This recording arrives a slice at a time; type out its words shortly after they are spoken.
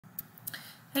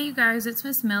Hey you guys, it's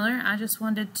Miss Miller. I just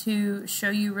wanted to show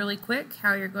you really quick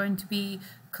how you're going to be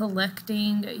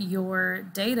collecting your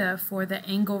data for the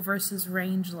angle versus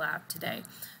range lab today.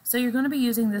 So you're going to be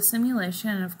using this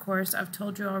simulation, and of course I've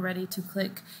told you already to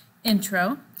click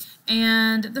intro.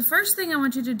 And the first thing I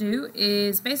want you to do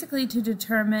is basically to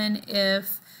determine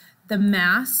if the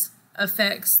mass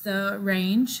affects the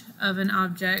range of an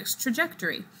object's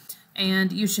trajectory.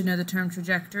 And you should know the term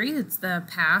trajectory. It's the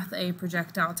path a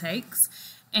projectile takes.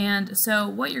 And so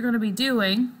what you're going to be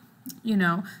doing,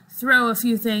 throw a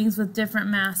few things with different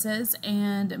masses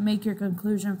and make your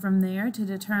conclusion from there to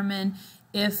determine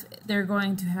if they're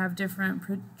going to have different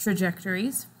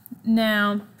trajectories.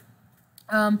 Now,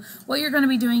 what you're going to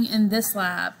be doing in this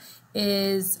lab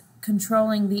is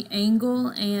controlling the angle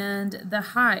and the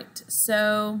height.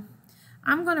 So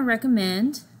I'm going to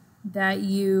recommend that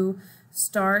you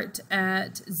start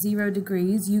at 0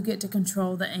 degrees. You get to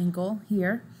control the angle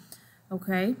here.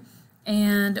 Okay,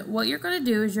 and what you're going to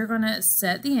do is you're going to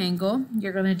set the angle.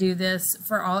 You're going to do this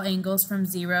for all angles from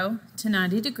 0 to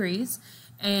 90 degrees,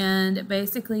 and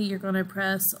basically you're going to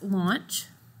press launch,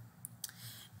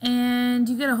 and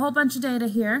you get a whole bunch of data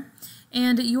here,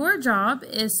 and your job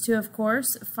is to, of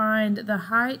course, find the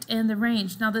height and the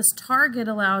range. Now this target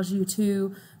allows you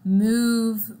to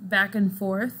move back and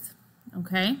forth,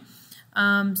 okay?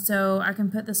 So I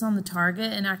can put this on the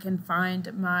target and I can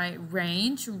find my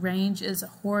range. Range is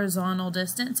horizontal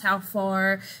distance, how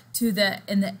far in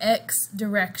the X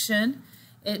direction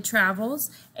it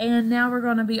travels. And now we're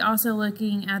going to be also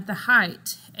looking at the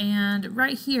height. And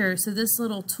right here, so this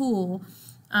little tool,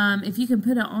 if you can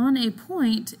put it on a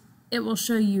point, it will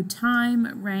show you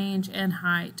time, range, and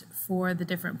height for the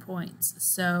different points.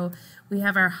 So we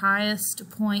have our highest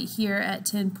point here at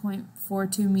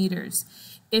 10.42 meters.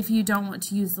 If you don't want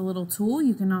to use the little tool,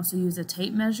 you can also use a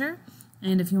tape measure.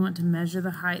 And if you want to measure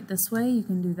the height this way, you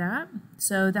can do that.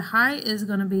 So the height is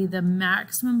going to be the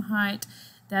maximum height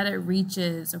that it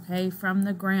reaches, okay, from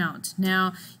the ground.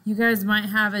 Now, you guys might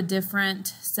have a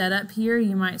different setup here.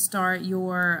 You might start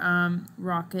your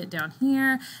rocket down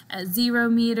here at 0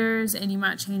 meters, and you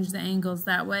might change the angles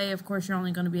that way. Of course, you're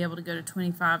only going to be able to go to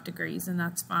 25 degrees, and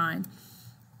that's fine.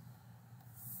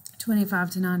 25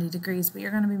 to 90 degrees, but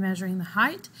you're going to be measuring the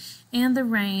height and the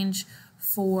range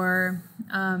for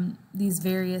these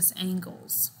various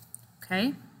angles,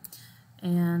 okay?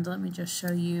 And let me just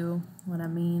show you what I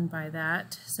mean by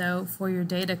that. So for your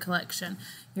data collection,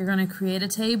 you're going to create a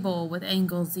table with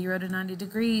angles 0 to 90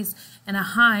 degrees and a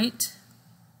height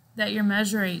that you're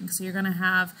measuring. So you're going to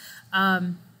have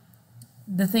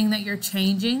the thing that you're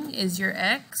changing is your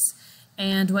X,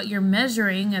 and what you're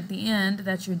measuring at the end,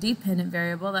 that's your dependent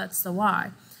variable, that's the Y.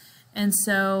 And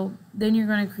so then you're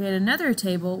going to create another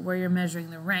table where you're measuring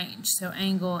the range, so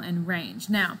angle and range.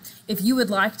 Now, if you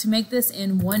would like to make this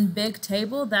in one big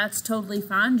table, that's totally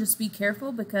fine. Just be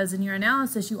careful, because in your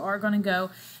analysis you are going to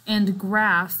go and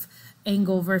graph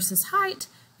angle versus height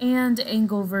and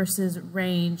angle versus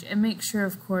range, and make sure,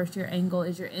 of course, your angle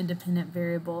is your independent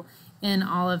variable in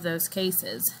all of those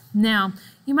cases. Now,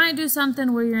 you might do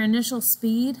something where your initial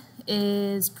speed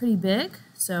is pretty big.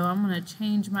 So I'm going to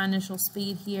change my initial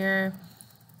speed here,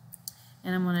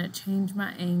 and I'm going to change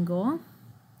my angle.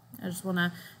 I just want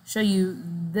to show you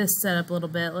this setup a little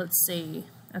bit. Let's see.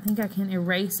 I think I can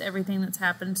erase everything that's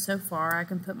happened so far. I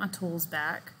can put my tools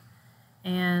back,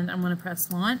 and I'm going to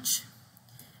press launch.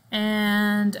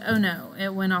 And oh no,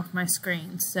 it went off my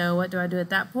screen. So what do I do at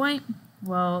that point?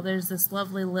 Well, there's this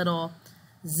lovely little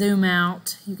zoom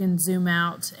out. You can zoom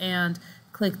out and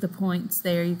click the points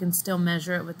there. You can still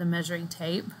measure it with the measuring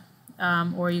tape,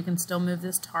 or you can still move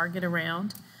this target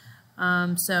around.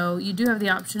 So you do have the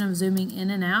option of zooming in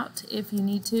and out if you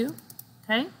need to,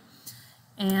 okay?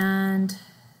 And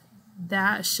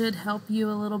that should help you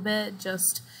a little bit.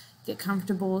 Just get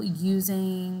comfortable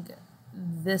using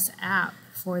this app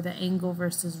for the angle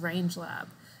versus range lab.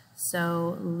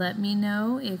 So let me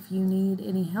know if you need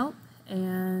any help,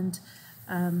 and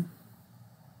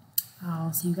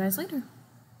I'll see you guys later.